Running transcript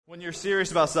When you're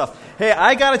serious about stuff. Hey,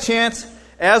 I got a chance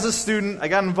as a student. I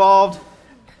got involved.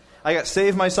 I got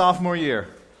saved my sophomore year.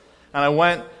 And I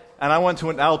went to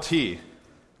an LT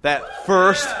that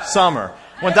first summer.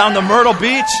 Went down to Myrtle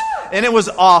Beach, and it was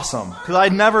awesome. Because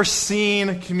I'd never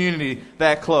seen community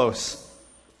that close.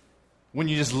 When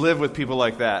you just live with people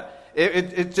like that.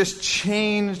 It just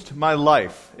changed my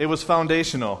life. It was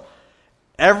foundational.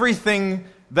 Everything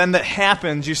then that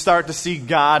happens, you start to see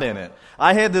God in it.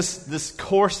 I had this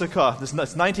Corsica, this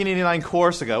 1989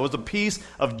 Corsica. It was a piece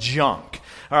of junk,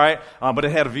 all right? But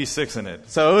it had a V6 in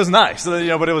it, so it was nice. But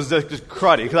it was just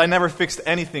cruddy because I never fixed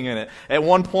anything in it. At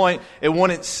one point, it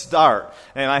wouldn't start,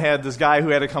 and I had this guy who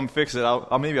had to come fix it.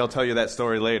 Maybe I'll tell you that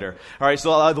story later. All right.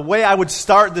 So the way I would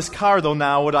start this car though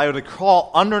now I would crawl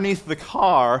underneath the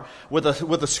car with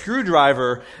a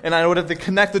screwdriver, and I would have to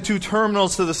connect the two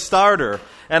terminals to the starter.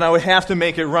 And I would have to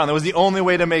make it run. That was the only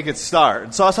way to make it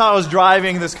start. So that's how I was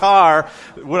driving this car.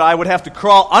 I would have to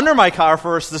crawl under my car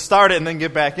first to start it and then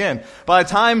get back in. By the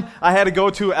time I had to go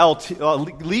to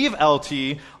leave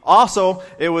LT, also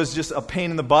it was just a pain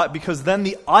in the butt because then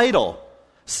the idle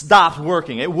stopped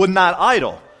working. It would not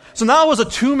idle. So now it was a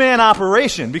two-man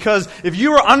operation because if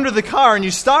you were under the car and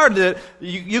you started it,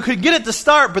 you could get it to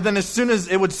start, but then as soon as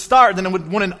it would start, then it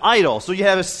wouldn't idle. So you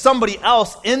have somebody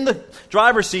else in the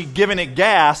driver's seat giving it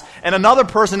gas and another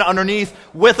person underneath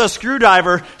with a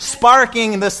screwdriver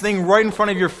sparking this thing right in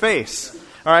front of your face.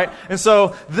 All right? And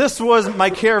so this was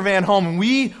my caravan home, and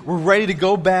we were ready to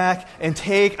go back and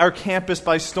take our campus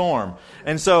by storm.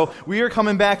 And so we were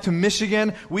coming back to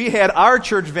Michigan. We had our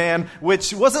church van,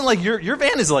 which wasn't like your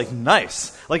van is like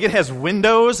nice. Like it has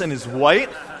windows and is white.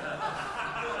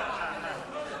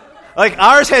 Like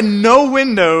ours had no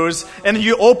windows, and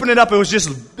you open it up, it was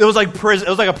like prison. It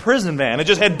was like a prison van. It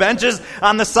just had benches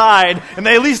on the side, and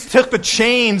they at least took the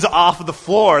chains off of the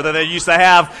floor that they used to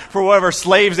have for whatever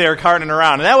slaves they were carting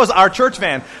around. And that was our church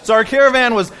van. So our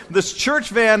caravan was this church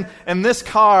van and this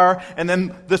car, and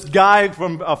then this guy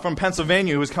from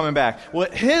Pennsylvania who was coming back.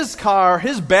 Well, his car,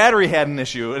 his battery had an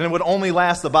issue, and it would only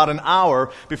last about an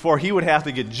hour before he would have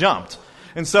to get jumped.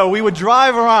 And so we would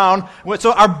drive around.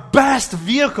 So our best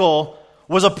vehicle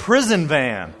was a prison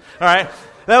van. All right?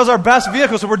 That was our best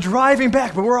vehicle. So we're driving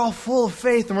back, but we're all full of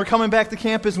faith, and we're coming back to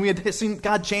campus, and we had seen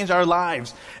God change our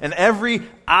lives. And every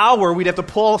hour we'd have to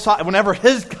pull aside. Whenever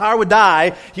his car would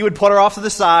die, he would put her off to the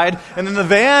side, and then the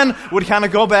van would kind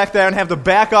of go back there and have to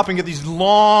back up and get these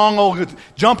long old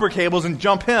jumper cables and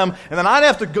jump him, and then I'd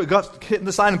have to go hit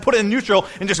the side and put it in neutral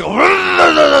and just go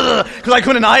because I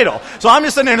couldn't idle. So I'm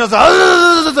just sitting there and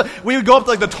just, we would go up to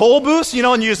like the toll booths, and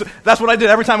that's what I did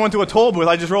every time I went to a toll booth.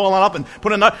 I just roll on up and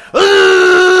put a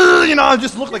I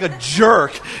just look like a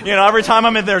jerk. Every time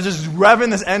I'm in there, just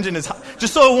revving this engine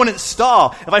just so it wouldn't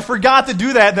stall. If I forgot to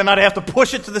do that, then I'd have to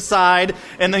push it to the side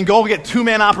and then go get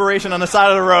two-man operation on the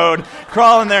side of the road,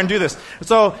 crawl in there and do this.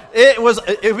 So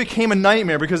it became a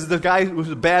nightmare because the guy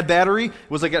with a bad battery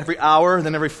was like every hour,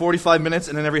 then every 45 minutes,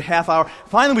 and then every half hour.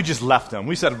 Finally, we just left him.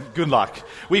 We said, good luck.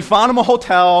 We found him a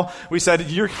hotel. We said,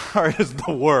 your car is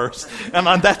the worst. And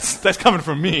that's coming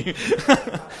from me.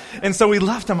 And so we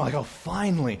left him. I'm like, oh,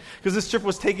 finally. Because this trip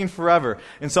was taking forever.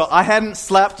 And so I hadn't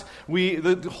slept.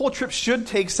 The whole trip should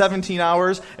take 17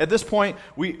 hours. At this point,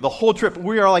 the whole trip,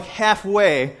 we are like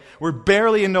halfway. We're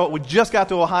barely into it. We just got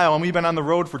to Ohio, and we've been on the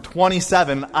road for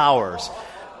 27 hours.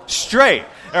 Straight.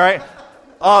 All right?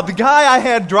 The guy I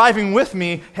had driving with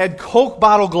me had Coke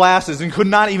bottle glasses and could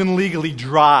not even legally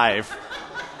drive.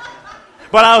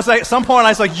 But I was like, at some point, I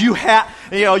was like, you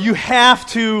have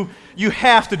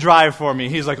to drive for me.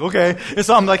 He's like, okay. And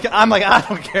so I'm like, I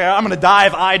don't care. I'm going to die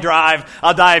if I drive.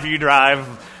 I'll die if you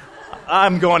drive.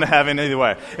 I'm going to heaven either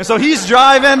way. And so he's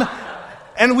driving,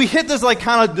 and we hit this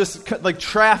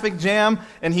traffic jam,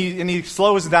 and he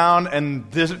slows down and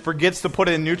forgets to put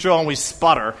it in neutral, and we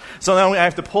sputter. So then I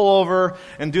have to pull over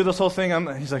and do this whole thing.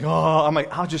 He's like, oh, I'm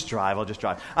like, I'll just drive.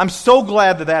 I'm so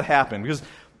glad that happened because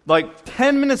like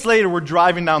 10 minutes later, we're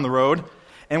driving down the road.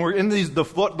 And we're in the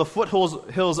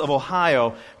foothills of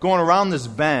Ohio, going around this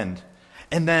bend.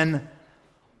 And then,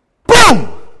 boom!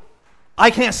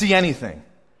 I can't see anything.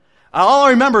 All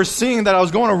I remember is seeing that I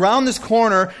was going around this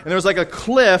corner, and there was like a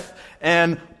cliff,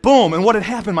 and boom! And what had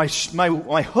happened, my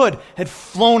hood had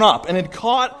flown up, and it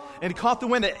caught the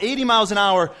wind at 80 miles an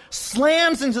hour,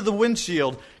 slams into the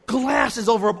windshield, glasses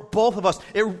over both of us.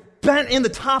 It bent in the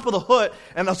top of the hood,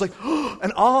 and I was like, oh,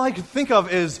 and all I could think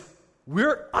of is,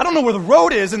 I don't know where the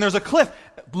road is, and there's a cliff.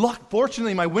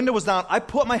 Fortunately, my window was down. I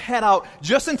put my head out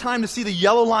just in time to see the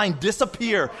yellow line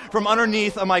disappear from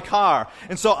underneath of my car.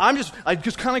 And so I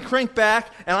just kind of cranked back,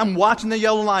 and I'm watching the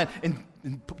yellow line. And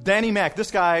Danny Mac,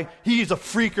 this guy, he's a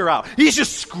freaker out. He's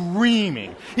just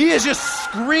screaming. He is just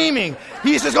screaming.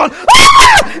 He's just going,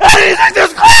 ah! And he's like,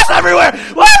 there's glass everywhere.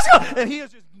 Let's go. And he is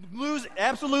just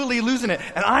absolutely losing it.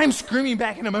 And I'm screaming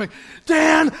back at him. I'm like,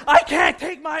 Dan, I can't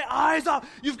take my eyes off.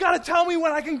 You've got to tell me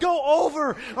when I can go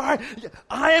over. All right,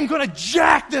 I am going to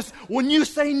jack this when you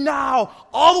say now,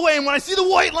 all the way. And when I see the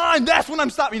white line, that's when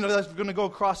I'm stopping. That's going to go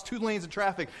across 2 lanes of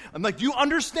traffic. I'm like, do you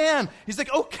understand? He's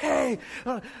like, okay.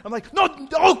 I'm like, no,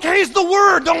 okay's the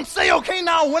word. Don't say okay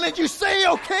now. When did you say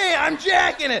okay? I'm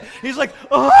jacking it. He's like,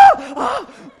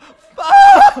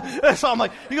 So I'm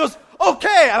like, he goes,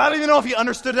 okay. And I don't even know if he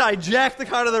understood it. I jacked the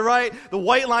car to the right. The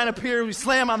white line appeared. We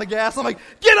slam on the gas. I'm like,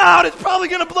 get out. It's probably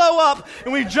going to blow up.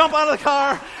 And we jump out of the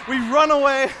car. We run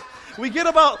away. We get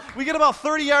about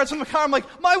 30 yards from the car. I'm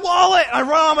like, my wallet. I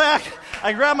run on back.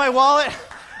 I grab my wallet.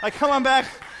 I come on back.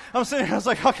 I'm sitting here. I was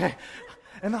like, okay.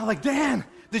 And I'm like, Dan,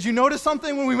 did you notice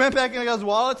something when we went back and I got his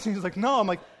wallet? And he's like, no. I'm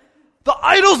like, the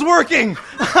idle's working.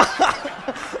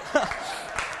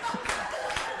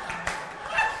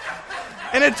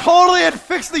 And it totally had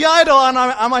fixed the idle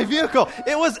on my vehicle.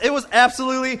 It was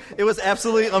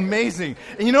absolutely amazing.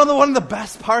 And you know one of the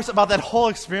best parts about that whole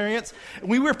experience?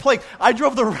 We were plagued. I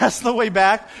drove the rest of the way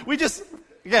back. We just,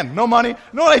 again, no money. You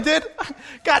know what I did?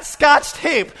 Got Scotch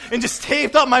tape and just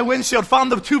taped up my windshield.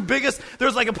 Found the 2 biggest.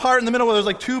 There's like a part in the middle where there's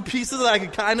like 2 pieces that I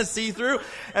could kind of see through.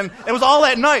 And it was all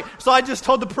at night. So I just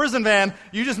told the prison van,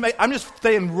 I'm just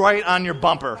staying right on your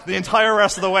bumper the entire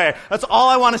rest of the way. That's all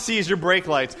I want to see is your brake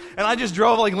lights. And I just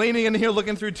drove like leaning in here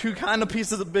looking through 2 kind of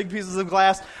big pieces of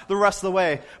glass the rest of the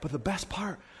way. But the best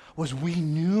part was we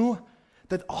knew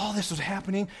that all this was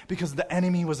happening because the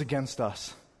enemy was against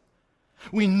us.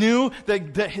 We knew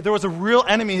that there was a real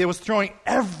enemy that was throwing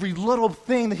every little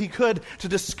thing that he could to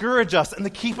discourage us and to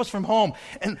keep us from home.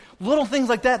 And little things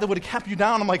like that would have kept you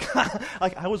down. I'm like,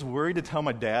 I was worried to tell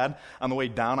my dad on the way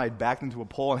down. I backed into a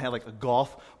pole and had like a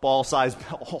golf ball-sized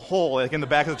hole like in the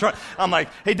back of the truck. I'm like,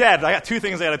 hey, Dad, I got 2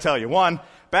 things I got to tell you. 1,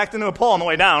 backed into a pole on the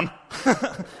way down.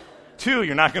 2,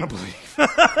 you're not going to believe.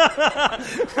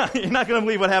 You're not going to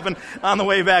believe what happened on the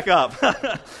way back up.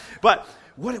 But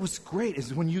what it was great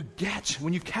is when you catch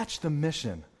the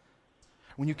mission,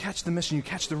 you catch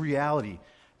the reality,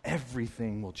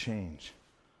 everything will change.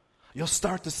 You'll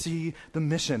start to see the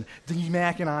mission. D.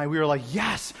 Mac and I, we were like,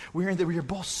 yes, we are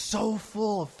both so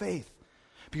full of faith.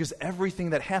 Because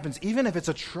everything that happens, even if it's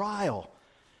a trial,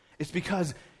 it's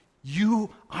because you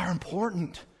are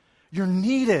important. You're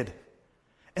needed.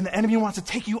 And the enemy wants to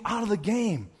take you out of the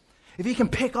game. If he can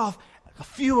pick off a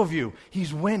few of you,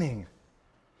 he's winning.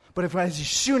 But if as he's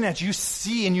shooting at you, you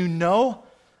see and you know,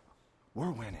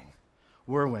 we're winning.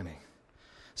 We're winning.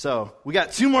 So we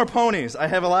got 2 more ponies. I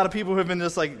have a lot of people who have been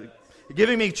just like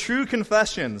giving me true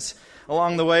confessions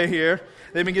along the way here.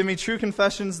 They've been giving me true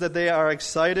confessions that they are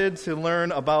excited to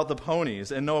learn about the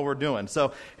ponies and know what we're doing.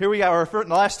 So here we got our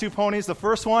the last 2 ponies. The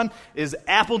first one is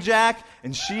Applejack,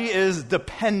 and she is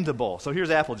dependable. So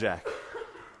here's Applejack.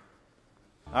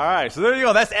 All right, so there you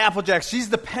go. That's Applejack. She's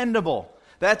dependable.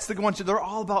 That's the one. They're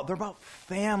about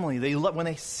family. When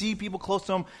they see people close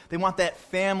to them, they want that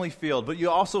family feel. But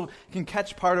you also can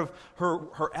catch part of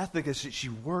her ethic is she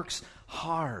works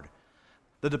hard.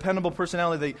 The dependable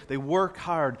personality, they work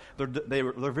hard.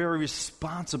 They're very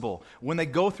responsible. When they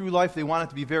go through life, they want it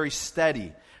to be very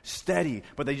steady,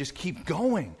 but they just keep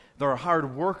going. They're a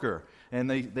hard worker, and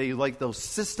they like those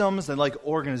systems. They like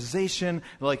organization.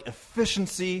 They like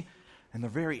efficiency, and they're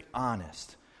very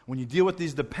honest. When you deal with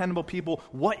these dependable people,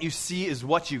 what you see is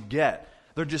what you get.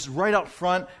 They're just right out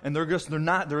front, and they're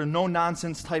a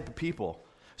no-nonsense type of people.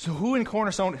 So who in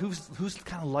Cornerstone, who's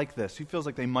kind of like this? Who feels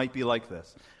like they might be like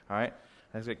this? All right?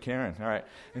 That's it, Karen. All right.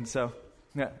 And so,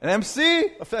 yeah. And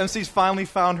MC's finally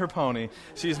found her pony.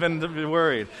 She's been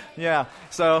worried. Yeah.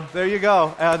 So there you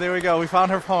go. There we go. We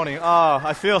found her pony. Oh,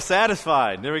 I feel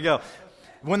satisfied. There we go.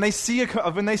 When they see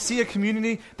a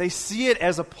community, they see it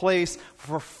as a place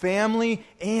for family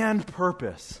and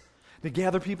purpose. They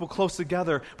gather people close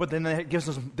together, but then that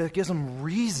gives them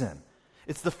reason.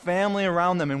 It's the family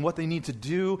around them and what they need to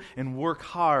do and work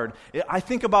hard. I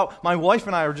think about my wife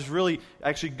and I are just really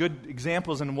actually good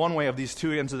examples in one way of these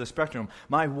 2 ends of the spectrum.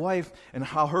 My wife and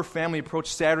how her family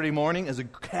approached Saturday morning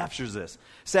captures this.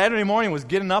 Saturday morning was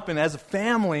getting up, and as a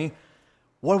family,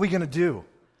 what are we going to do?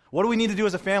 What do we need to do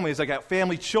as a family? It's like got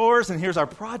family chores, and here's our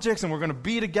projects, and we're going to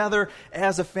be together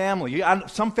as a family.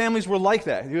 Some families were like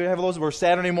that. You have those where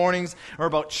Saturday mornings are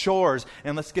about chores,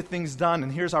 and let's get things done,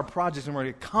 and here's our projects, and we're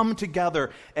going to come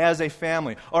together as a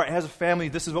family. Or as a family,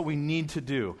 this is what we need to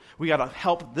do. We got to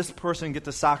help this person get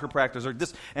to soccer practice, or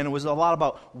this, and it was a lot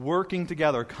about working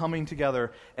together, coming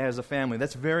together as a family.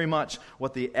 That's very much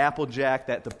what the Applejack,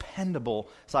 that dependable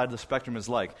side of the spectrum is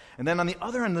like. And then on the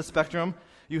other end of the spectrum,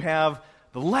 you have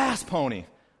the last pony,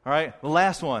 all right, the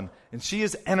last one, and she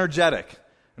is energetic,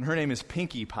 and her name is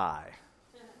Pinkie Pie.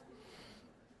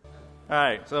 All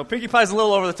right, so Pinkie Pie's a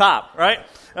little over the top, right?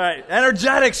 All right,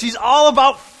 energetic, she's all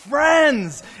about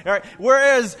friends, all right,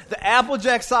 whereas the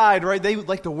Applejack side, right, they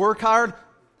like to work hard.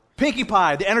 Pinkie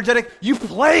Pie, the energetic, you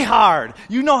play hard.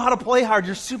 You know how to play hard.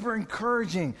 You're super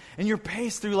encouraging, and your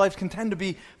pace through life can tend to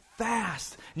be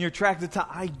fast, and you're attracted to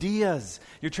ideas.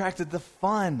 You're attracted to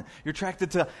fun. You're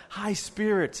attracted to high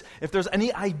spirits. If there's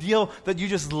any ideal that you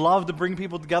just love to bring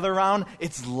people together around,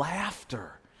 it's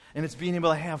laughter, and it's being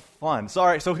able to have fun. So, all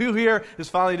right, so who here has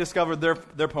finally discovered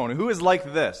their pony? Who is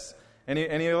like this?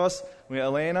 Any of us? We got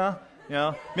Elena? You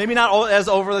know, maybe not as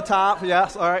over the top.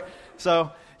 Yes, all right.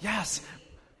 So, yes.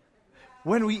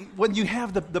 When you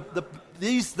have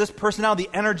this personality,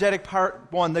 the energetic part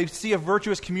one, they see a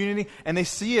virtuous community, and they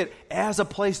see it as a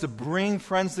place to bring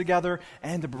friends together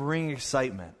and to bring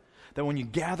excitement. That when you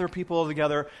gather people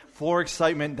together for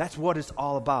excitement, that's what it's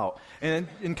all about. And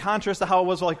in contrast to how it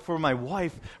was like for my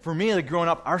wife, for me, like growing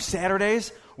up, our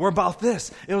Saturdays were about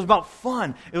this. It was about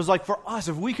fun. It was like for us,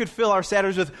 if we could fill our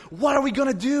Saturdays with, what are we going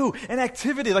to do? An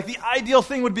activity. Like the ideal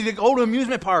thing would be to go to an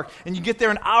amusement park, and you get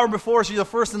there an hour before, so you're the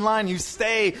first in line, you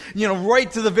stay, right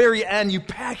to the very end. You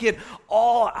pack it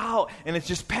all out, and it's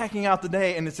just packing out the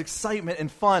day, and it's excitement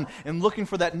and fun and looking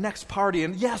for that next party.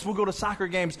 And yes, we'll go to soccer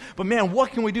games, but man,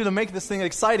 what can we do to make this thing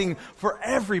exciting for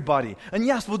everybody? And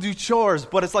yes, we'll do chores,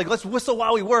 but it's like, let's whistle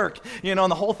while we work, and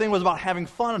the whole thing was about having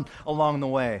fun along the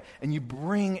way. And you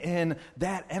bring in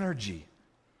that energy.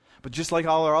 But just like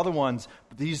all our other ones,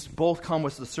 these both come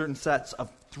with a certain sets of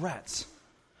threats.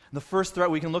 The first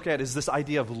threat we can look at is this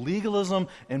idea of legalism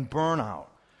and burnout.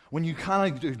 When you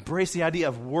kind of embrace the idea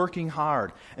of working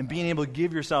hard and being able to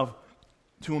give yourself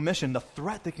to a mission, the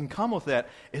threat that can come with that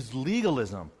is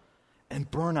legalism and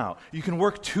burnout. You can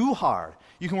work too hard.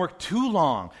 You can work too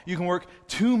long. You can work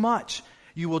too much.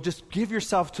 You will just give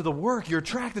yourself to the work. You're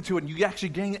attracted to it, and you actually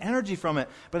gain energy from it.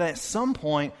 But at some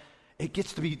point, it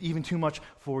gets to be even too much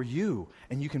for you,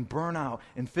 and you can burn out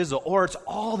and fizzle. Or it's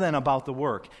all then about the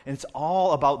work, and it's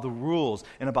all about the rules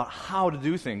and about how to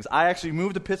do things. I actually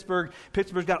moved to Pittsburgh.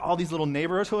 Pittsburgh's got all these little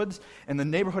neighborhoods, and the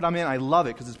neighborhood I'm in, I love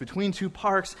it because it's between two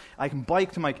parks. I can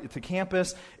bike to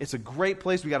campus. It's a great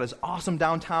place. We got this awesome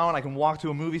downtown. I can walk to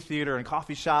a movie theater and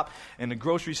coffee shop and a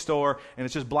grocery store, and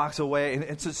it's just blocks away, and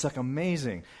it's just like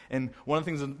amazing. And one of the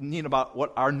things that's neat about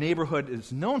what our neighborhood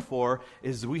is known for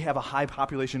is we have a high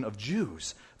population of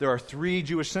Jews. There are 3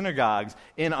 Jewish synagogues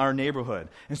in our neighborhood.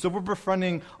 And so we're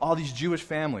befriending all these Jewish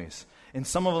families. And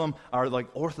some of them are like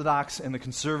Orthodox and the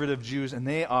conservative Jews, and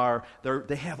they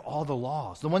have all the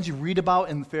laws. The ones you read about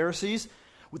in the Pharisees,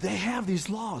 they have these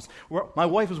laws. My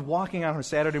wife was walking on her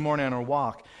Saturday morning on her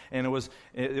walk, and it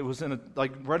was in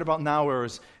right about now where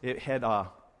it had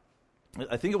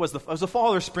I think it was the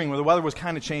fall or spring where the weather was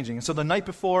kind of changing. And so the day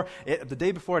before, it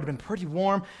had been pretty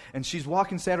warm, and she's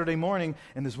walking Saturday morning,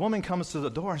 and this woman comes to the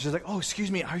door, and she's like, oh,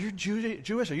 excuse me, are you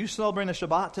Jewish? Are you celebrating the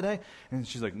Shabbat today? And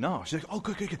she's like, no. She's like, oh,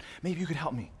 good. Maybe you could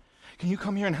help me. Can you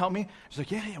come here and help me? She's like,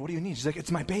 yeah, what do you need? She's like,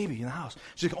 it's my baby in the house.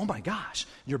 She's like, oh my gosh,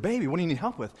 your baby, what do you need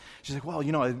help with? She's like, well,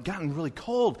 it had gotten really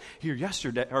cold here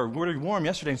yesterday, or really warm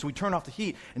yesterday, and so we turned off the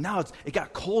heat, and now it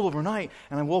got cold overnight,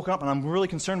 and I woke up, and I'm really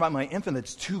concerned about my infant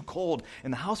that's too cold in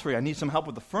the house for you. I need some help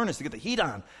with the furnace to get the heat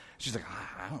on. She's like,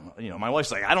 I don't know. My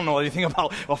wife's like, I don't know anything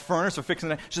about a furnace or fixing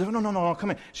that. She's like, no,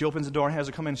 come in. She opens the door and has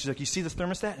her come in. She's like, you see this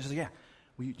thermostat? She's like, yeah.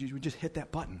 We just hit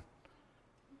that button.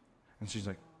 And she's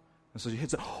like, and so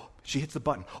she hits the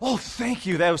button. Oh, thank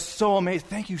you. That was so amazing.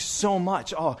 Thank you so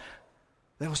much. Oh,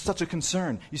 that was such a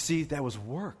concern. You see, that was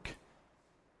work.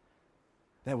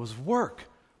 That was work.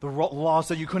 The law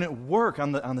said you couldn't work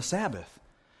on the Sabbath.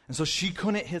 And so she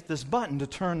couldn't hit this button to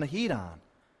turn the heat on.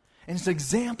 And it's an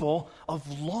example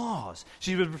of laws.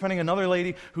 She was befriending another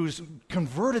lady who's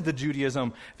converted to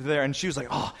Judaism there, and she was like,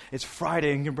 oh, it's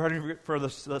Friday, and for the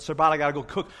Shabbat, I got to go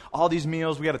cook all these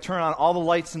meals. We got to turn on all the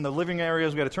lights in the living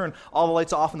areas. We got to turn all the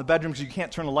lights off in the bedroom because you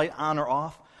can't turn the light on or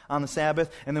off on the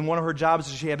Sabbath. And then one of her jobs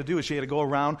that she had to do is she had to go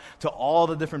around to all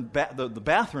the different the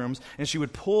bathrooms, and she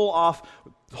would pull off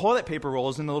toilet paper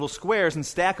rolls into little squares and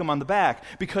stack them on the back,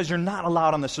 because you're not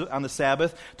allowed on the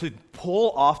Sabbath to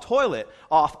pull off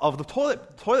the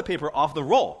toilet paper off the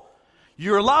roll.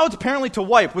 You're allowed apparently to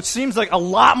wipe, which seems like a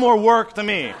lot more work to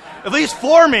me. At least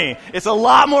for me, it's a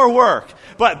lot more work.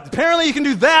 But apparently you can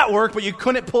do that work, but you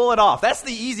couldn't pull it off. That's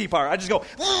the easy part. I just go,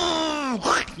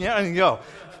 yeah, and you go.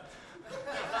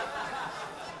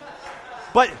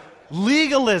 But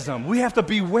legalism, we have to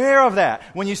beware of that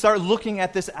when you start looking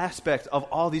at this aspect of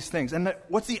all these things. And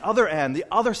what's the other end, the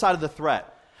other side of the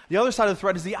threat? The other side of the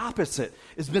threat is the opposite,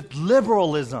 is with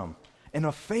liberalism and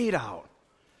a fade out.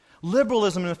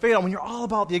 Liberalism and a fade out, when you're all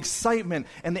about the excitement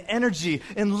and the energy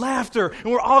and laughter,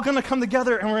 and we're all going to come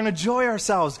together and we're going to enjoy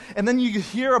ourselves. And then you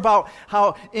hear about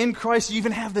how in Christ you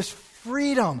even have this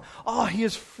freedom. Oh, He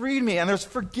has freed me, and there's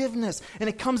forgiveness, and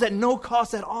it comes at no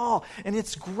cost at all, and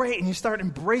it's great, and you start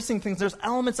embracing things. There's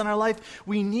elements in our life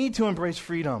we need to embrace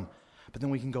freedom, but then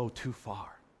we can go too far.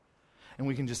 And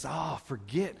we can just,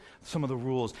 forget some of the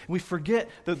rules. We forget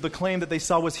the claim that they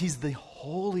saw was He's the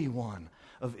Holy One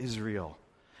of Israel.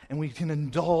 And we can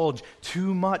indulge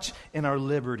too much in our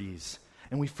liberties.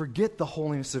 And we forget the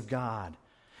holiness of God.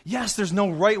 Yes, there's no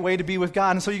right way to be with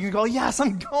God. And so you can go, yes,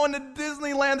 I'm going to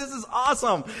Disneyland. This is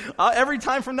awesome. Every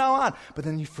time from now on. But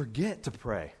then you forget to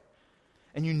pray.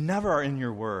 And you never are in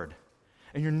your word.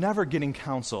 And you're never getting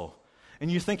counsel. And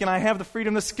you're thinking, I have the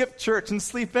freedom to skip church and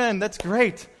sleep in. That's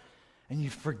great. And you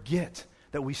forget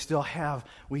that we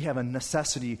have a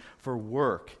necessity for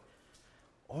work.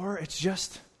 Or it's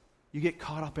just, you get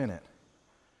caught up in it.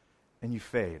 And you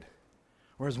fade.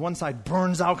 Whereas one side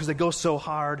burns out because they go so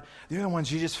hard. The other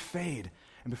ones, you just fade.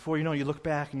 And before you know, you look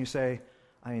back and you say,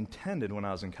 I intended when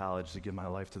I was in college to give my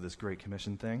life to this Great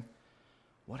Commission thing.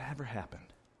 Whatever happened?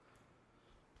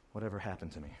 Whatever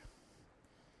happened to me?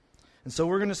 And so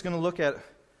we're just going to look at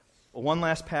one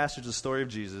last passage, the story of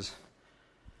Jesus.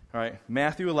 All right,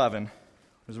 Matthew 11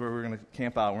 is where we're going to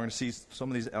camp out. We're going to see some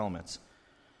of these elements.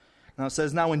 Now it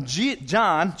says, now when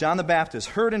John the Baptist,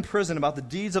 heard in prison about the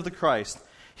deeds of the Christ,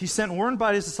 he sent word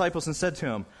by his disciples and said to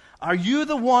him, are you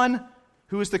the one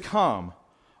who is to come,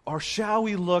 or shall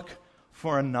we look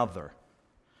for another?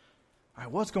 All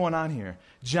right, what's going on here?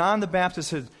 John the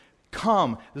Baptist had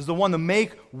come. This is the one to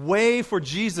make way for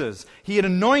Jesus. He had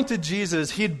anointed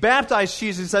Jesus. He had baptized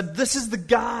Jesus. He said, this is the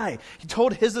guy. He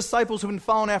told his disciples who had been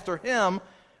following after him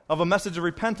of a message of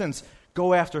repentance,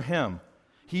 go after him.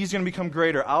 He's going to become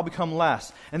greater. I'll become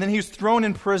less. And then he was thrown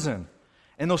in prison.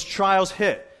 And those trials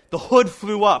hit. The hood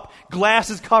flew up. Glass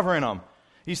is covering him.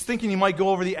 He's thinking he might go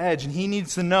over the edge, and he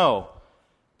needs to know,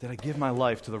 did I give my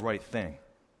life to the right thing?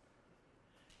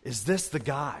 Is this the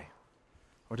guy?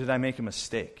 Or did I make a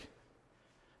mistake?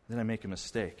 Did I make a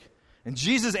mistake? And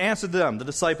Jesus answered them, the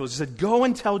disciples. He said, go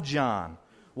and tell John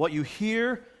what you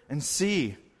hear and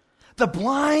see. The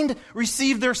blind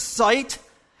receive their sight,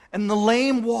 and the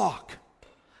lame walk.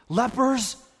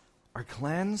 Lepers are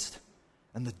cleansed,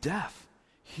 and the deaf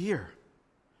hear.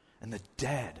 And the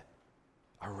dead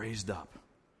are raised up.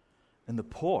 And the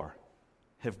poor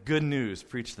have good news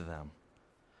preached to them.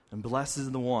 And blessed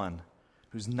is the one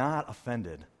who's not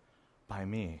offended by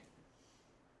me.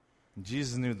 And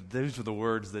Jesus knew that those were the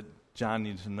words that John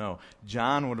needed to know.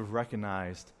 John would have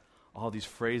recognized all these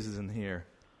phrases in here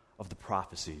of the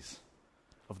prophecies,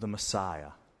 of the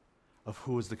Messiah, of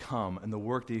who was to come, and the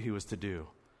work that he was to do.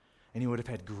 And he would have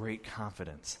had great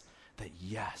confidence that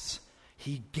yes,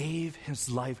 he gave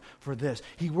his life for this.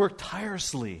 He worked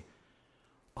tirelessly,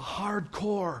 a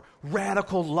hardcore,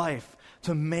 radical life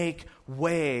to make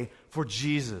way for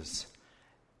Jesus.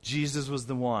 Jesus was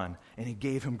the one, and he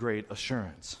gave him great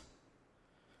assurance.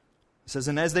 It says,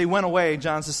 and as they went away,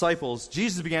 John's disciples,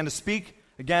 Jesus began to speak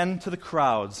again to the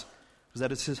crowds, because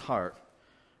that is his heart,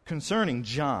 concerning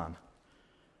John.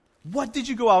 What did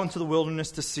you go out into the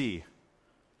wilderness to see?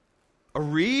 A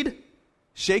reed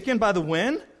shaken by the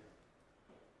wind?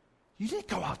 You didn't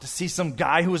go out to see some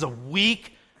guy who was a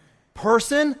weak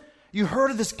person. You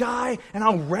heard of this guy and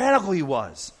how radical he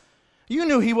was. You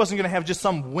knew he wasn't going to have just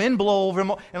some wind blow over him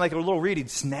and like a little reed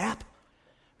he'd snap.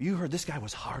 You heard this guy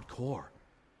was hardcore.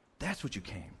 That's what you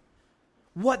came.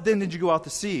 What then did you go out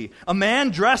to see? A man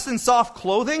dressed in soft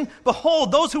clothing?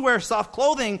 Behold, those who wear soft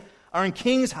clothing are in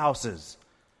kings' houses.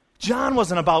 John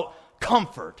wasn't about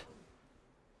comfort.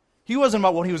 He wasn't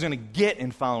about what he was going to get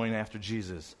in following after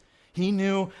Jesus. He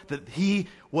knew that he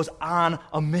was on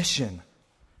a mission.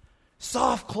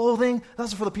 Soft clothing,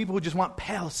 those are for the people who just want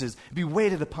palaces, be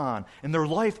waited upon. And their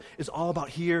life is all about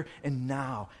here and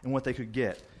now and what they could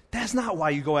get. That's not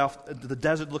why you go out to the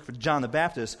desert to look for John the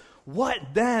Baptist. What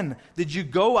then did you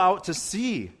go out to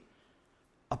see?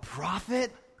 A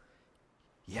prophet?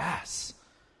 Yes.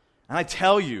 And I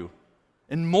tell you,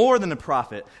 and more than a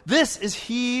prophet, this is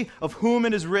he of whom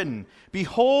it is written,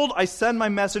 behold, I send my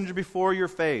messenger before your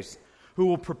face, who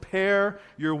will prepare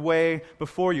your way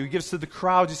before you. He gives to the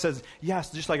crowds, he says,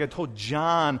 yes, just like I told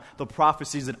John the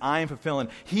prophecies that I am fulfilling,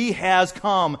 he has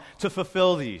come to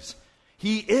fulfill these.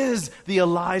 He is the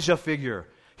Elijah figure.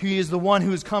 He is the one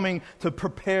who is coming to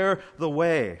prepare the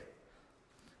way.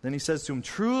 Then he says to him,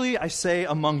 truly I say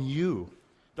among you,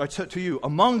 or to you,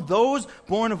 among those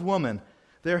born of woman,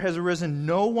 there has arisen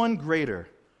no one greater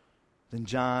than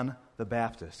John the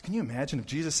Baptist. Can you imagine if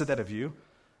Jesus said that of you?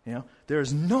 You know, there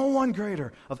is no one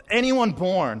greater of anyone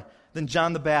born than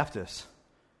John the Baptist.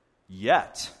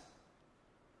 Yet,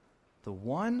 the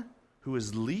one who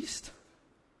is least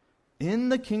in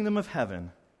the kingdom of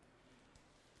heaven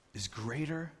is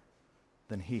greater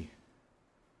than he.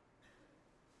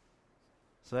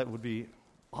 So that would be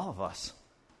all of us.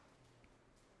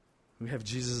 We have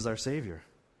Jesus as our Savior.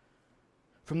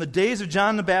 From the days of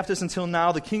John the Baptist until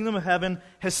now, the kingdom of heaven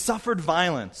has suffered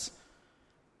violence,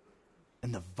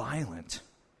 and the violent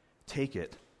take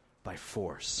it by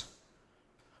force.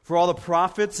 For all the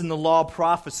prophets and the law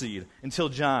prophesied until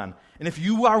John. And if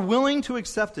you are willing to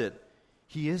accept it,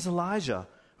 he is Elijah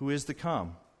who is to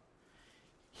come.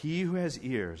 He who has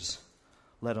ears,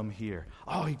 let him hear.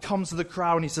 Oh, he comes to the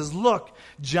crowd and he says, look,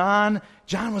 John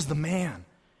was the man.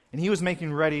 And he was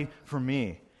making ready for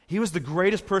me. He was the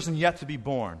greatest person yet to be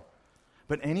born.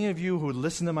 But any of you who would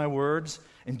listen to my words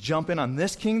and jump in on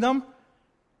this kingdom,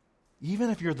 even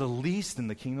if you're the least in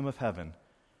the kingdom of heaven,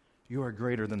 you are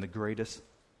greater than the greatest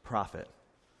prophet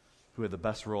who had the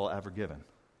best role ever given.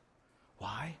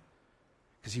 Why?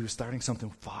 Because he was starting something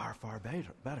far, far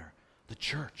better. The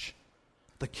church.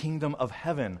 The kingdom of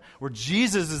heaven, where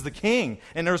Jesus is the king,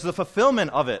 and there's the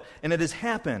fulfillment of it, and it has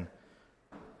happened.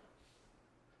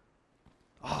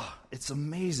 Oh, it's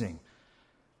amazing.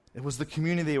 It was the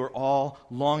community they were all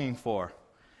longing for.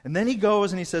 And then he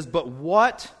goes and he says, but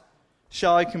what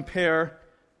shall I compare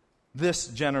this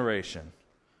generation?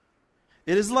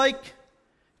 It is like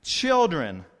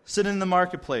children sitting in the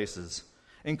marketplaces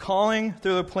and calling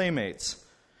to their playmates,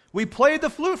 we played the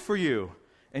flute for you,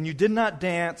 and you did not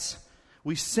dance.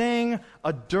 We sang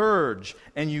a dirge,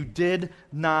 and you did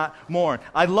not mourn.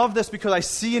 I love this because I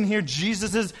see and hear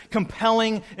Jesus'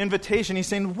 compelling invitation. He's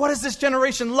saying, what is this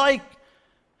generation like?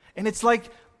 And it's like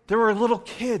there were little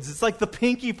kids. It's like the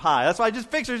Pinkie Pie. That's why I just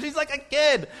picture she's like a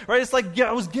kid, right? It's like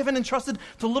I was given and trusted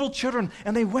to little children,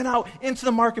 and they went out into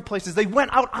the marketplaces. They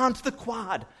went out onto the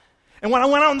quad. And when I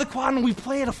went out on the quad and we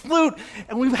played a flute,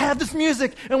 and we had this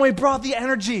music, and we brought the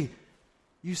energy,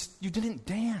 you didn't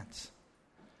dance.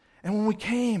 And when we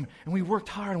came and we worked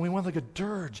hard and we went like a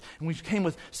dirge and we came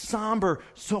with somber,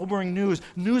 sobering news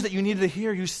that you needed to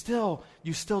hear, you still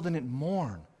didn't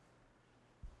mourn.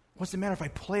 What's the matter if I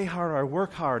play hard or I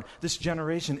work hard? This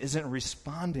generation isn't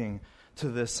responding to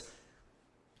this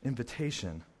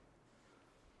invitation.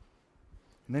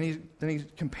 And then he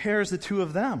compares the two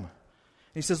of them.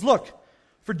 He says, look,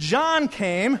 for John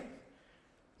came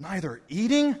neither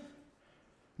eating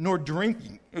nor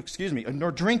drinking,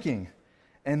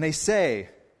 and they say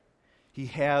he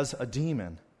has a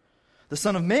demon. The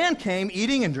Son of Man came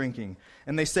eating and drinking,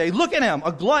 and they say, look at him,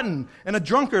 a glutton and a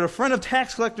drunkard, a friend of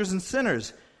tax collectors and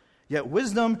sinners. Yet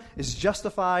wisdom is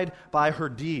justified by her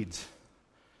deeds.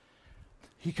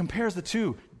 He compares the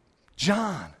two.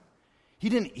 John, he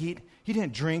didn't eat, he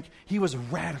didn't drink, he was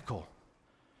radical.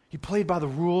 He played by the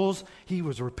rules, he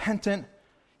was repentant,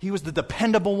 he was the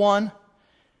dependable one.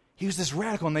 He was this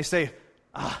radical, and they say,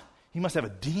 he must have a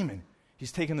demon.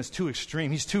 He's taken this too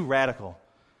extreme. He's too radical.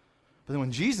 But then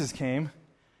when Jesus came,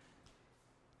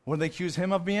 what did they accuse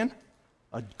him of being?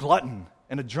 A glutton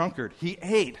and a drunkard. He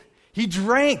ate. He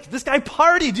drank. This guy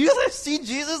partied. Do you see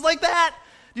Jesus like that?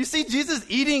 Do you see Jesus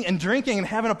eating and drinking and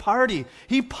having a party?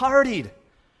 He partied.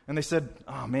 And they said,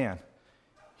 oh man,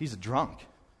 he's a drunk.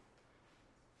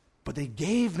 But they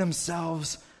gave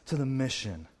themselves to the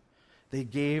mission. They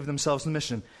gave themselves to the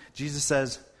mission. Jesus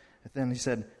says, then he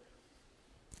said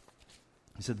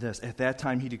this, at that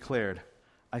time he declared,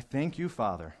 I thank you,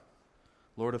 Father,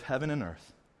 Lord of heaven and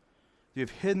earth. You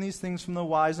have hidden these things from the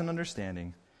wise and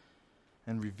understanding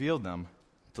and revealed them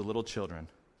to little children.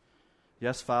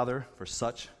 Yes, Father, for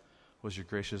such was your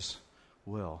gracious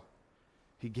will.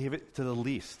 He gave it to the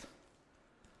least.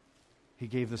 He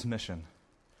gave this mission.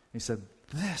 He said,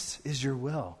 this is your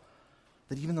will,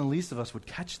 that even the least of us would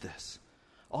catch this.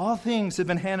 All things have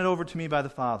been handed over to me by the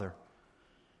Father.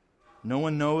 No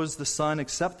one knows the Son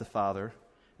except the Father,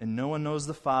 and no one knows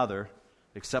the Father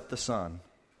except the Son,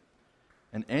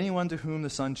 and anyone to whom the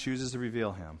Son chooses to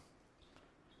reveal him.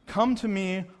 Come to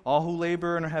me, all who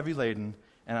labor and are heavy laden,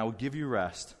 and I will give you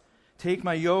rest. Take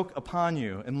my yoke upon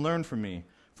you and learn from me,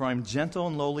 for I am gentle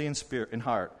and lowly in spirit and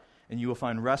heart, and you will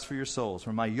find rest for your souls.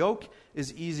 For my yoke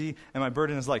is easy and my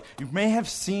burden is light. You may have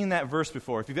seen that verse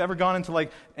before. If you've ever gone into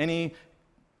like any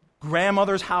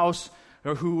grandmother's house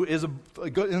or who is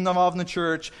involved in the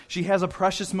church, she has a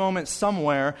precious moment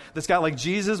somewhere that's got like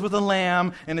Jesus with a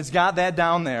lamb, and it's got that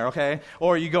down there, okay?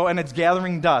 Or you go and it's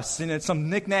gathering dust, and it's some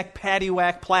knick-knack,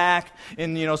 paddywhack plaque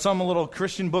in, some little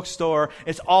Christian bookstore.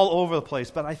 It's all over the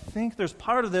place. But I think there's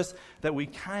part of this that we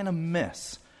kind of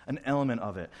miss, an element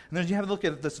of it. And then you have to look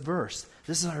at this verse.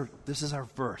 This is our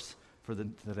verse for the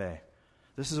day.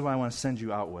 This is what I want to send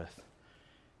you out with.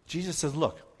 Jesus says,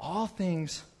 look, all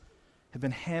things have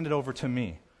been handed over to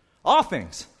me. All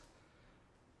things.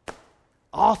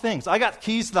 All things. I got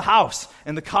keys to the house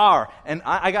and the car, and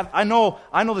I know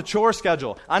the chore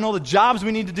schedule. I know the jobs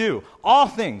we need to do. All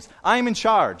things. I am in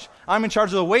charge. I'm in charge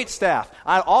of the wait staff.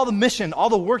 All the mission, all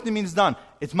the work that needs done.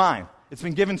 It's mine. It's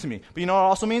been given to me. But you know what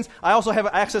it also means? I also have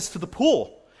access to the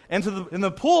pool, and in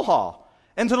the pool hall,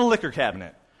 and to the liquor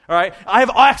cabinet. All right? I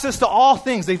have access to all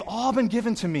things. They've all been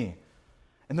given to me,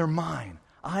 and they're mine.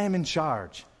 I am in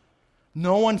charge.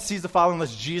 No one sees the Father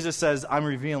unless Jesus says, I'm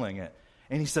revealing it.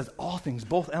 And he says all things,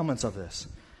 both elements of this.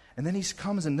 And then he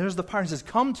comes, and there's the part, he says,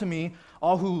 come to me,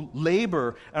 all who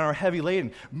labor and are heavy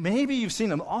laden. Maybe you've seen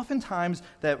them. Oftentimes,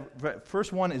 that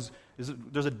first one is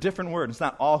there's a different word. It's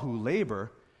not all who labor,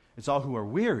 it's all who are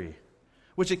weary.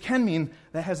 Which it can mean,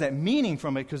 that has that meaning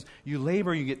from it, because you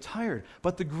labor, you get tired.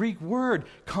 But the Greek word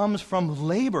comes from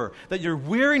labor, that your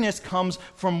weariness comes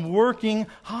from working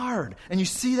hard. And you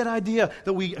see that idea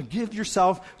that we give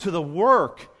yourself to the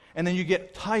work, and then you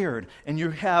get tired, and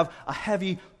you have a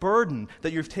heavy burden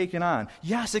that you've taken on.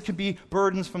 Yes, it could be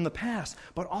burdens from the past,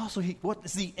 but also what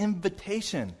is the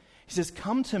invitation? He says,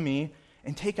 come to me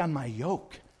and take on my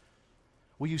yoke.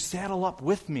 Will you saddle up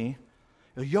with me?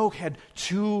 The yoke had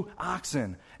 2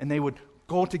 oxen, and they would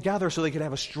go together so they could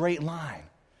have a straight line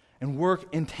and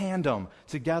work in tandem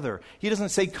together. He doesn't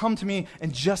say, come to me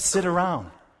and just sit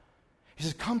around. He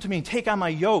says, come to me and take on my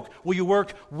yoke. Will you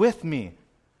work with me?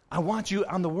 I want you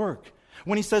on the work.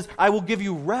 When he says, I will give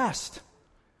you rest,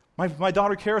 my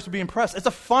daughter Karis would be impressed. It's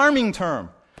a farming term.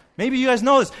 Maybe you guys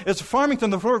know this. It's a farming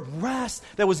term. The word rest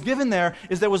that was given there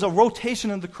was a rotation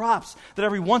of the crops. That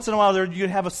every once in a while you'd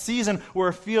have a season where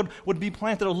a field would be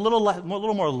planted a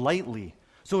little more lightly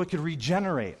so it could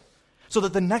regenerate. So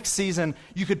that the next season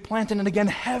you could plant it again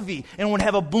heavy and it would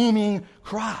have a booming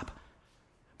crop.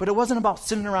 But it wasn't about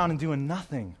sitting around and doing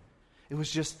nothing. It was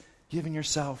just giving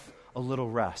yourself a little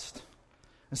rest.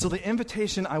 And so the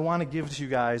invitation I want to give to you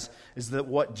guys is that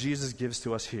what Jesus gives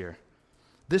to us here.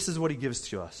 This is what he gives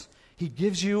to us. He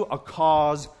gives you a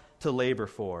cause to labor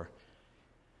for.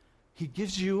 He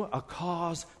gives you a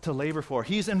cause to labor for.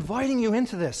 He's inviting you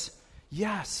into this.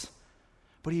 Yes.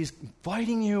 But he's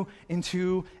inviting you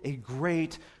into a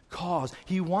great cause.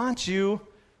 He wants you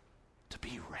to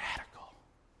be radical.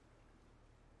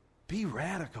 Be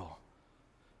radical.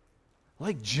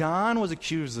 Like John was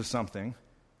accused of something,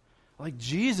 like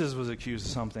Jesus was accused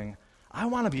of something, I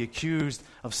want to be accused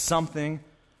of something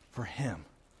for him.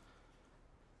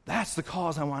 That's the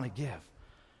cause I want to give.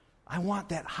 I want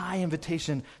that high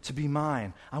invitation to be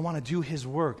mine. I want to do his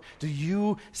work. Do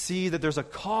you see that there's a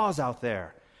cause out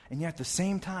there? And yet at the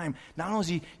same time, not only does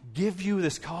he give you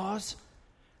this cause,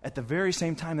 at the very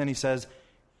same time then he says,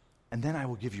 and then I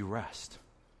will give you rest.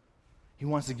 He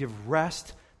wants to give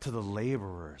rest to the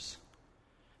laborers.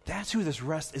 That's who this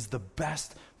rest is the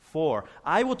best for.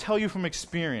 I will tell you from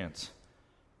experience,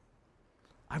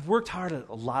 I've worked hard at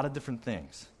a lot of different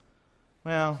things.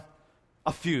 Well,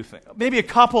 a few things. Maybe a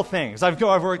couple things I've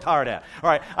worked hard at. All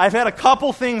right, I've had a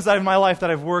couple things in my life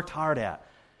that I've worked hard at.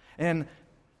 And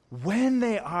when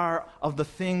they are of the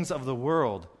things of the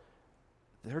world,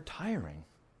 they're tiring.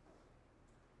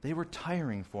 They were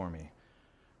tiring for me.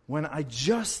 When I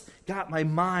just got my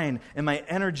mind and my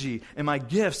energy and my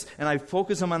gifts and I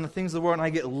focus them on the things of the world and I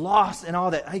get lost in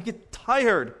all that, I get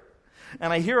tired.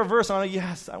 And I hear a verse and I'm like,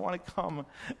 yes, I want to come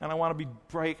and I want to be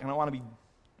break and I want to be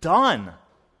done.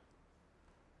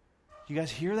 You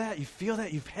guys hear that? You feel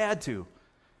that? You've had to.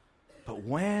 But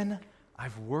when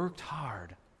I've worked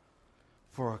hard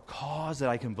for a cause that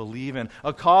I can believe in,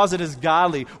 a cause that is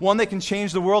godly, one that can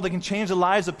change the world, that can change the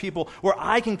lives of people, where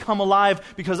I can come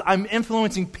alive because I'm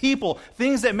influencing people,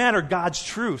 things that matter, God's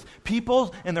truth,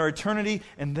 people and their eternity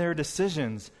and their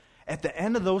decisions. At the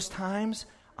end of those times,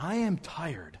 I am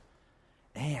tired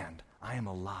and I am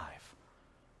alive.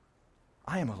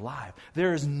 I am alive.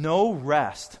 There is no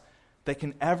rest that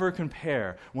can ever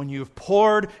compare when you've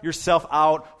poured yourself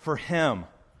out for Him.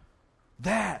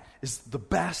 That is the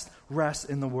best rest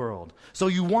in the world. So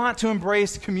you want to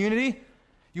embrace community?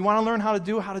 You want to learn how to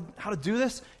do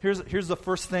this? Here's the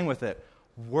first thing with it.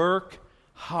 Work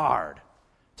hard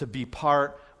to be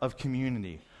part of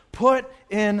community. Put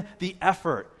in the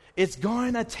effort. It's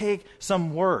going to take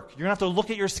some work. You're going to have to look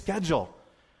at your schedule.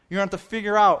 You're going to have to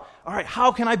figure out, all right,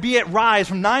 how can I be at Rise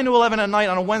from 9 to 11 at night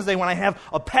on a Wednesday when I have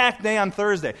a packed day on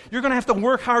Thursday? You're going to have to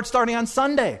work hard starting on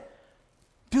Sunday.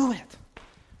 Do it.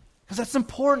 Because that's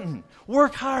important.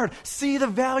 Work hard. See the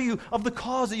value of the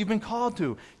cause that you've been called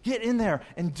to. Get in there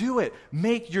and do it.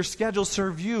 Make your schedule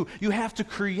serve you. You have to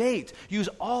create. Use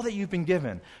all that you've been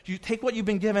given. You take what you've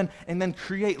been given and then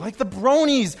create. Like the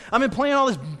Bronies. I've been playing all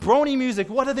this Brony music.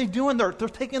 What are they doing? They're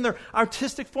taking their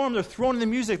artistic form. They're throwing in the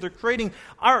music. They're creating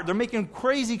art. They're making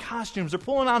crazy costumes. They're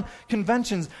pulling on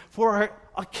conventions for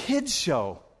a kids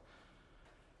show.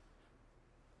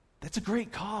 That's a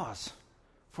great cause.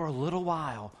 For a little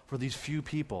while, for these few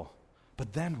people.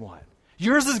 But then what?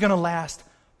 Yours is going to last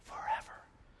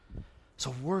forever.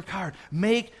 So work hard.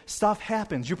 Make stuff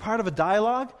happen. You're part of a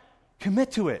dialogue?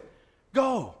 Commit to it.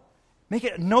 Go. Make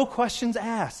it no questions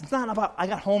asked. It's not about, I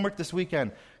got homework this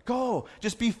weekend. Go.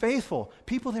 Just be faithful.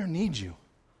 People there need you.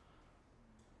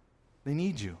 They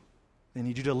need you. They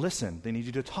need you to listen. They need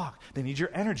you to talk. They need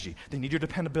your energy. They need your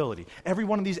dependability. Every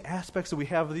one of these aspects that we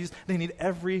have of these, they need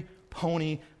every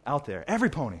pony out there. Every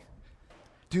pony.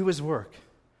 Do his work.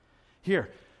 Here,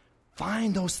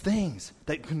 find those things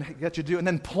that can get you to do, and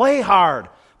then play hard.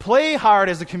 Play hard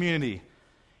as a community.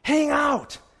 Hang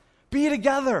out. Be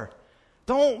together.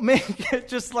 Don't make it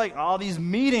just like all these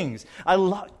meetings.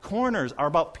 Corners are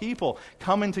about people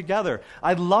coming together.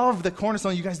 I love the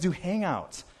Cornerstone. You guys do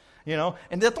hangouts. You know,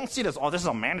 and don't see this, this is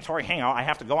a mandatory hangout. I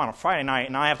have to go on a Friday night,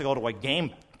 and I have to go to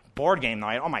a board game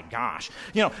night. Oh, my gosh.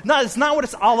 You know, no, it's not what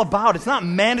it's all about. It's not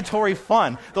mandatory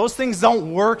fun. Those things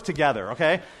don't work together,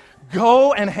 okay?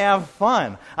 Go and have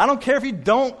fun. I don't care if you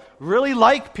don't really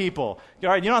like people. All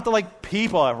right? You don't have to like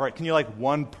people, right? Can you like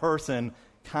one person?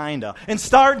 Kinda. And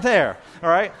start there, all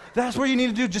right? That's what you need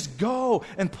to do. Just go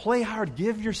and play hard.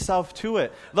 Give yourself to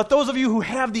it. Let those of you who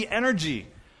have the energy,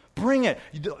 bring it.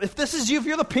 If this is you, if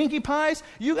you're the Pinkie Pies,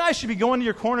 you guys should be going to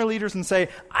your corner leaders and say,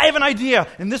 I have an idea,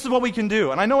 and this is what we can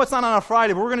do. And I know it's not on a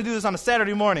Friday, but we're going to do this on a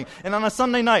Saturday morning and on a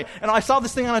Sunday night. And I saw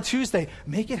this thing on a Tuesday.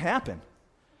 Make it happen.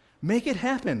 Make it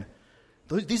happen.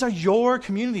 These are your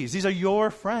communities. These are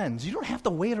your friends. You don't have to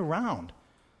wait around.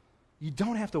 You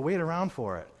don't have to wait around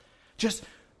for it. Just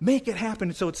make it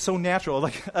happen so it's so natural.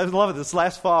 Like, I love it. This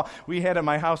last fall, we had at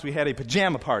my house, we had a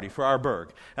pajama party for our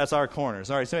burg. That's our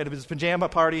corners. All right, so we had this pajama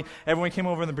party. Everyone came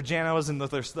over in their pajamas and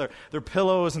their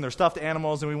pillows and their stuffed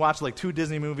animals, and we watched like 2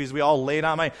 Disney movies. We all laid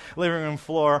on my living room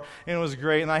floor, and it was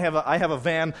great. And I have a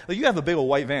van. You have a big old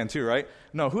white van too, right?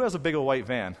 No, who has a big old white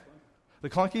van? The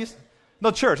Clunkies? No,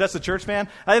 church. That's the church van.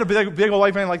 I had a big old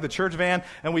white van like the church van,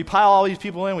 and we pile all these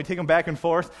people in. We take them back and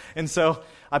forth. And so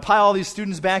I pile all these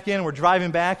students back in. We're driving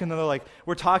back, and they're like,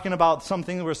 we're talking about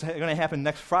something that was going to happen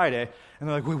next Friday. And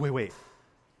they're like, wait.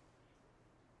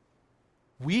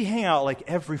 We hang out like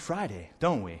every Friday,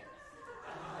 don't we?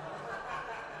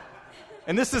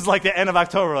 And this is like the end of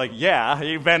October. Like, yeah,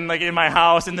 you've been like in my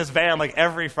house in this van like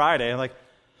every Friday. I'm like,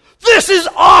 this is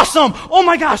awesome! Oh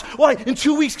my gosh! Why? In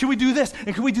 2 weeks, can we do this?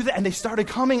 And can we do that? And they started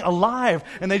coming alive,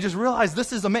 and they just realized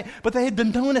this is amazing. But they had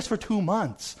been doing this for 2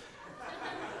 months.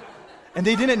 And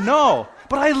they didn't know.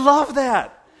 But I love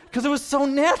that. Because it was so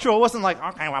natural. It wasn't like,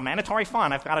 okay, well, mandatory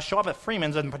fun. I've got to show up at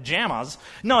Freeman's in pajamas.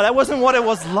 No, that wasn't what it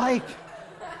was like.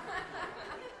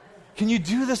 Can you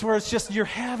do this where it's just you're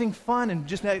having fun and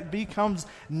just it becomes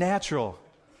natural?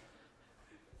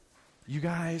 You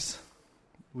guys,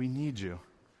 we need you.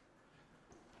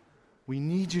 We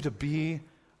need you to be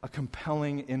a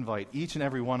compelling invite, each and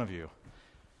every one of you.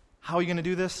 How are you going to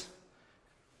do this?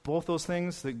 Both those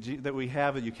things that we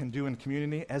have that you can do in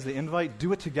community as the invite,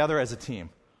 do it together as a team.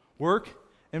 Work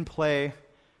and play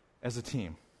as a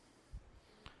team.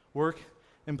 Work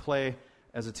and play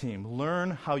as a team.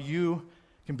 Learn how you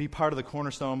can be part of the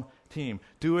Cornerstone team.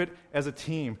 Do it as a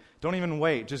team. Don't even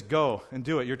wait. Just go and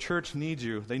do it. Your church needs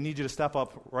you. They need you to step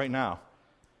up right now.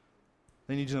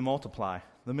 They need you to multiply.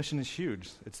 The mission is huge.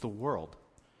 It's the world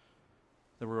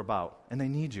that we're about. And they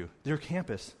need you. Their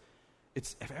campus,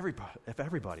 it's if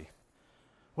everybody.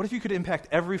 What if you could impact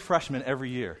every freshman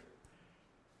every year?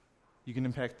 You can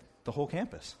impact the whole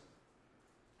campus.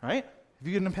 Right? If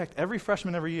you can impact every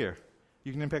freshman every year,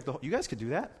 you can impact the whole. You guys could do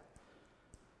that.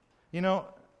 You know,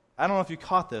 I don't know if you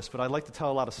caught this, but I like to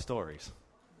tell a lot of stories.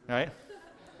 Right?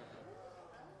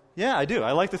 Yeah, I do.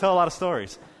 I like to tell a lot of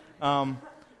stories. I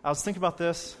was thinking about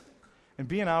this, and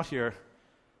being out here,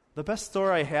 the best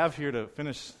story I have here to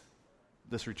finish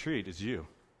this retreat is you.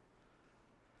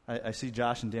 I see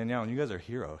Josh and Danielle, and you guys are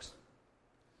heroes.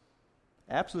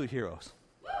 Absolute heroes.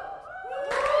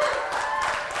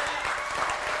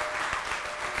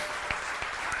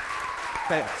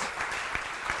 Thanks.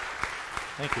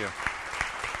 Thank you.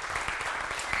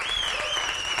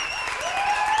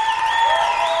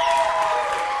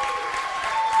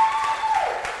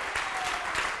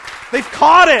 They've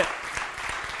caught it.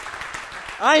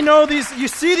 I know these, you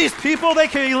see these people, they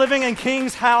could be living in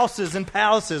king's houses and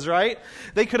palaces, right?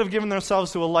 They could have given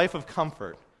themselves to a life of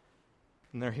comfort.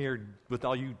 And they're here with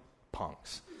all you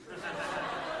punks.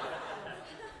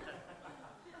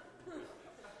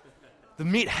 To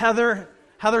meet Heather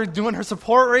doing her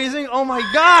support raising. Oh my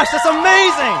gosh, that's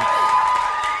amazing.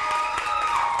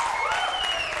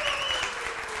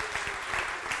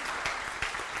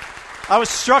 I was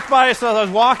struck by it, so I was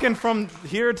walking from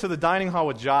here to the dining hall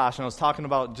with Josh, and I was talking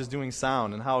about just doing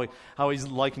sound and how he's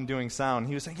liking doing sound. And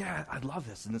he was saying, yeah, I love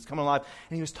this, and it's coming alive.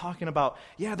 And he was talking about,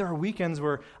 yeah, there are weekends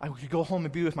where I could go home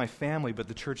and be with my family, but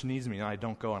the church needs me, and I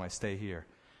don't go, and I stay here.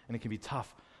 And it can be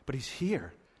tough. But he's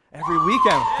here every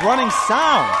weekend running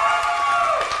sound.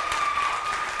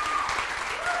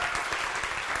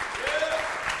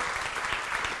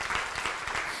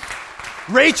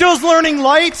 Rachel's learning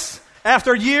lights.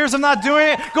 After years of not doing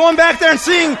it, going back there and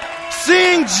seeing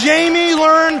Jamie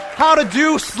learn how to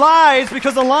do slides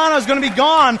because Alana is going to be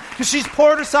gone because she's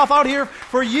poured herself out here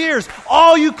for years.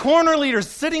 All you corner leaders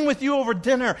sitting with you over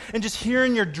dinner and just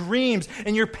hearing your dreams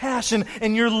and your passion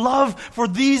and your love for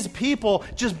these people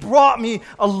just brought me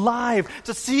alive.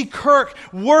 To see Kirk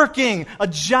working a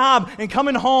job and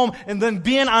coming home and then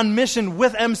being on mission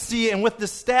with MC and with the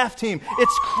staff team.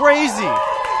 It's crazy.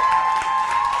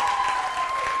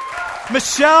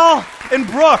 Michelle and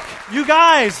Brooke, you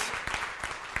guys,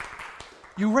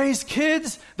 you raise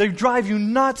kids, they drive you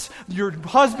nuts. Your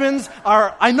husbands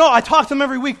are, I know, I talk to them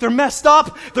every week. They're messed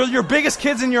up. They're your biggest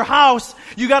kids in your house.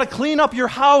 You got to clean up your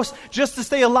house just to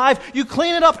stay alive. You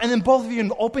clean it up, and then both of you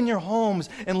open your homes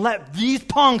and let these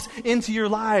punks into your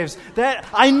lives. That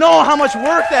I know how much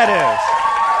work that is.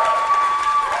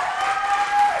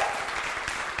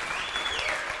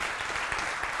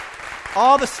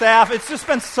 All the staff, it's just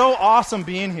been so awesome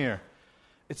being here.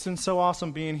 It's been so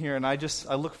awesome being here, and I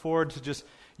look forward to just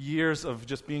years of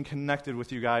just being connected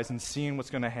with you guys and seeing what's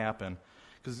going to happen.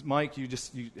 Because Mike, you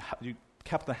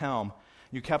kept the helm,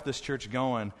 you kept this church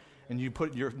going, and you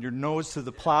put your nose to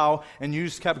the plow, and you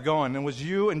just kept going. And it was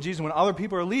you and Jesus. When other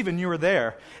people are leaving, you were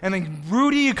there. And then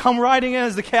Rudy, you come riding in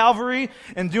as the cavalry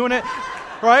and doing it,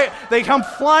 right? They come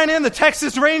flying in. The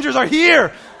Texas Rangers are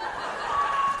here.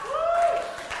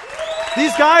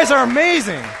 These guys are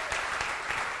amazing.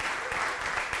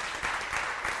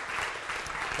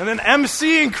 And then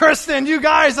MC and Kristen, you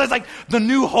guys, that's like the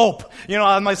new hope. You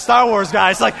know, my Star Wars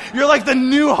guys, like, you're like the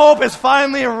new hope has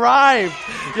finally arrived.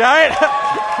 Right?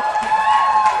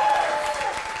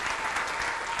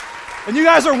 And you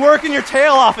guys are working your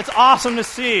tail off. It's awesome to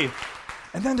see.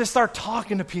 And then to start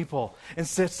talking to people and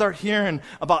start hearing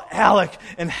about Alec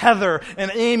and Heather and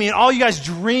Amy and all you guys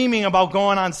dreaming about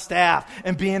going on staff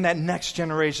and being that next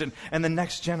generation and the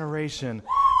next generation.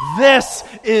 This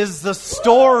is the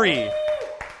story.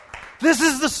 This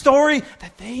is the story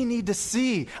that they need to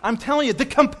see. I'm telling you, the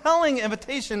compelling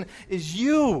invitation is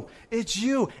you. It's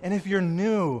you. And if you're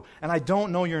new and I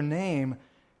don't know your name,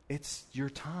 it's your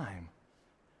time.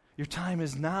 Your time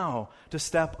is now to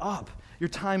step up. Your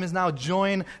time is now.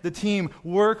 Join the team.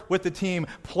 Work with the team.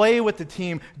 Play with the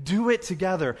team. Do it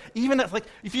together. Even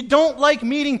if you don't like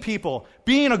meeting people,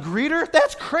 being a greeter,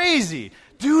 that's crazy.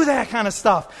 Do that kind of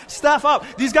stuff. Step up.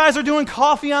 These guys are doing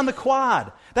coffee on the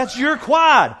quad. That's your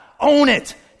quad. Own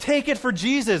it. Take it for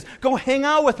Jesus. Go hang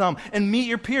out with them and meet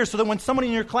your peers so that when somebody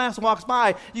in your class walks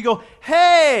by, you go,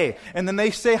 hey, and then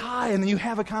they say hi, and then you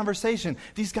have a conversation.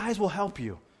 These guys will help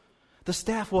you. The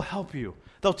staff will help you.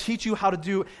 They'll teach you how to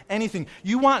do anything.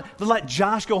 You want to let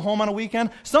Josh go home on a weekend?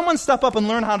 Someone step up and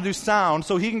learn how to do sound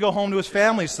so he can go home to his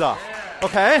family stuff.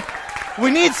 Okay?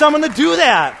 We need someone to do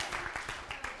that.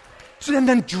 So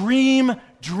then dream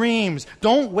dreams.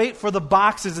 Don't wait for the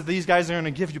boxes that these guys are going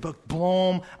to give you, but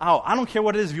blow them out. I don't care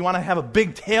what it is. If you want to have a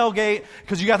big tailgate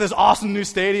because you got this awesome new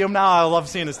stadium now, I love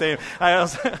seeing the stadium.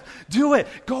 Do it.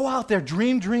 Go out there.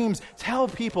 Dream dreams. Tell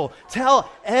people.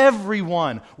 Tell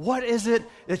everyone. What is it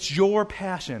that's your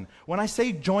passion? When I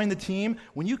say join the team,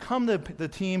 when you come to the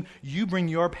team, you bring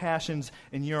your passions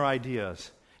and your ideas.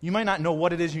 You might not know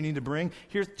what it is you need to bring.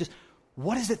 Here's just,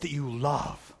 what is it that you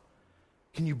love?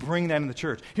 Can you bring that in the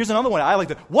church? Here's another one I like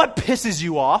to, what pisses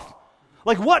you off?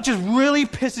 Like what just really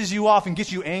pisses you off and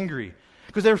gets you angry?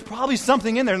 Because there's probably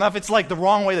something in there. Now if it's like the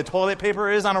wrong way the toilet paper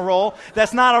is on a roll,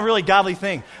 that's not a really godly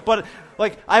thing. But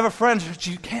like I have a friend,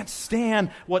 she can't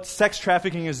stand what sex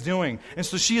trafficking is doing. And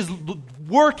so she is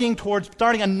working towards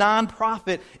starting a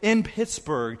nonprofit in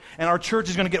Pittsburgh. And our church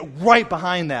is going to get right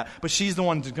behind that. But she's the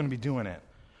one who's going to be doing it.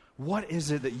 What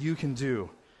is it that you can do?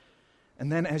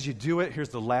 And then as you do it, here's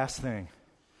the last thing.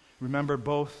 Remember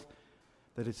both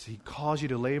that He calls you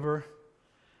to labor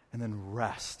and then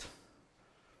rest.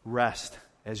 Rest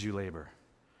as you labor.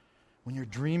 When you're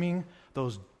dreaming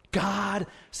those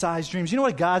God-sized dreams, you know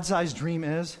what a God-sized dream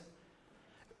is?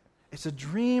 It's a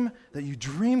dream that you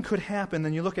dream could happen,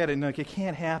 then you look at it and like it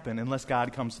can't happen unless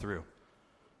God comes through.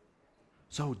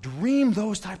 So dream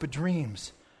those type of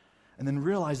dreams and then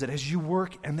realize that as you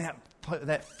work in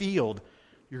that field,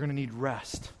 you're going to need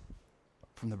rest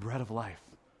from the bread of life.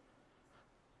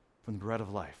 From the bread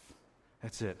of life.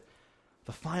 That's it.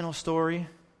 The final story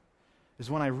is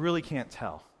one I really can't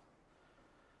tell.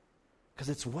 Because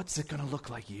it's what's it going to look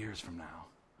like years from now?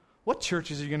 What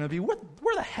churches are you going to be?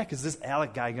 Where the heck is this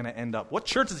Alec guy going to end up? What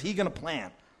church is he going to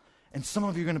plant? And some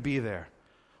of you are going to be there.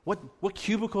 What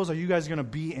cubicles are you guys going to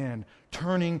be in,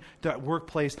 turning that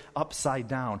workplace upside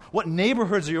down? What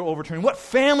neighborhoods are you overturning? What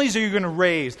families are you going to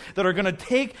raise that are going to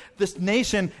take this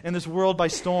nation and this world by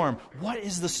storm? What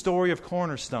is the story of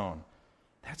Cornerstone?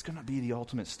 That's going to be the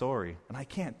ultimate story, and I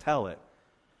can't tell it.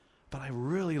 But I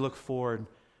really look forward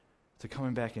to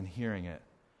coming back and hearing it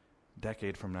a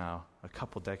decade from now, a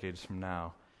couple decades from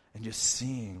now, and just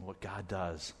seeing what God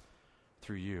does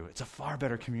through you. It's a far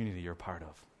better community you're a part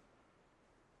of.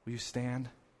 Will you stand?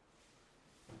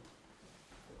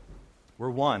 We're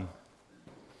one.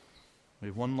 We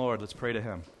have one Lord. Let's pray to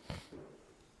Him.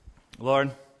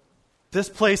 Lord, this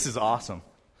place is awesome.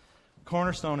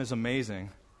 Cornerstone is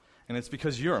amazing, and it's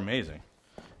because you're amazing.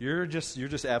 You're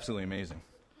just absolutely amazing.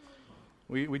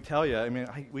 We tell you,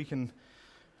 we can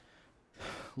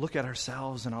look at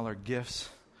ourselves and all our gifts.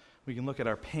 We can look at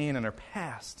our pain and our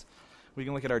past. We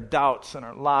can look at our doubts and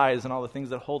our lies and all the things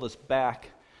that hold us back.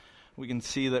 We can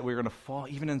see that we're going to fall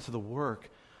even into the work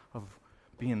of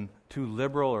being too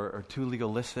liberal or too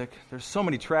legalistic. There's so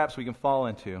many traps we can fall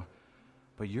into.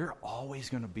 But you're always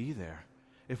going to be there.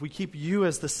 If we keep you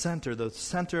as the center of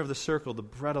the circle, the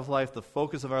bread of life, the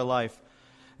focus of our life,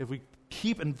 if we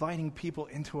keep inviting people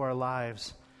into our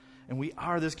lives, and we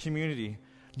are this community,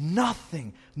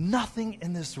 nothing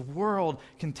in this world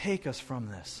can take us from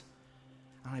this.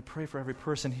 And I pray for every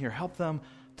person here, help them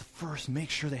to first make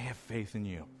sure they have faith in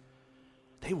you.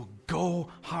 They will go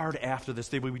hard after this.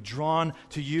 They will be drawn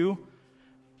to you.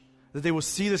 That they will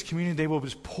see this community. They will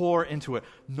just pour into it.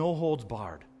 No holds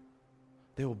barred.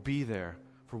 They will be there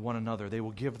for one another. They will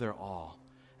give their all.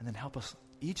 And then help us,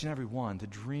 each and every one, to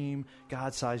dream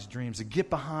God-sized dreams, to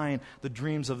get behind the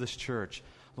dreams of this church.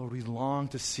 Lord, we long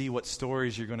to see what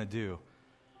stories you're going to do.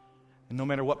 And no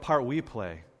matter what part we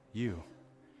play, you're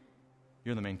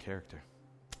the main character.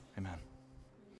 Amen.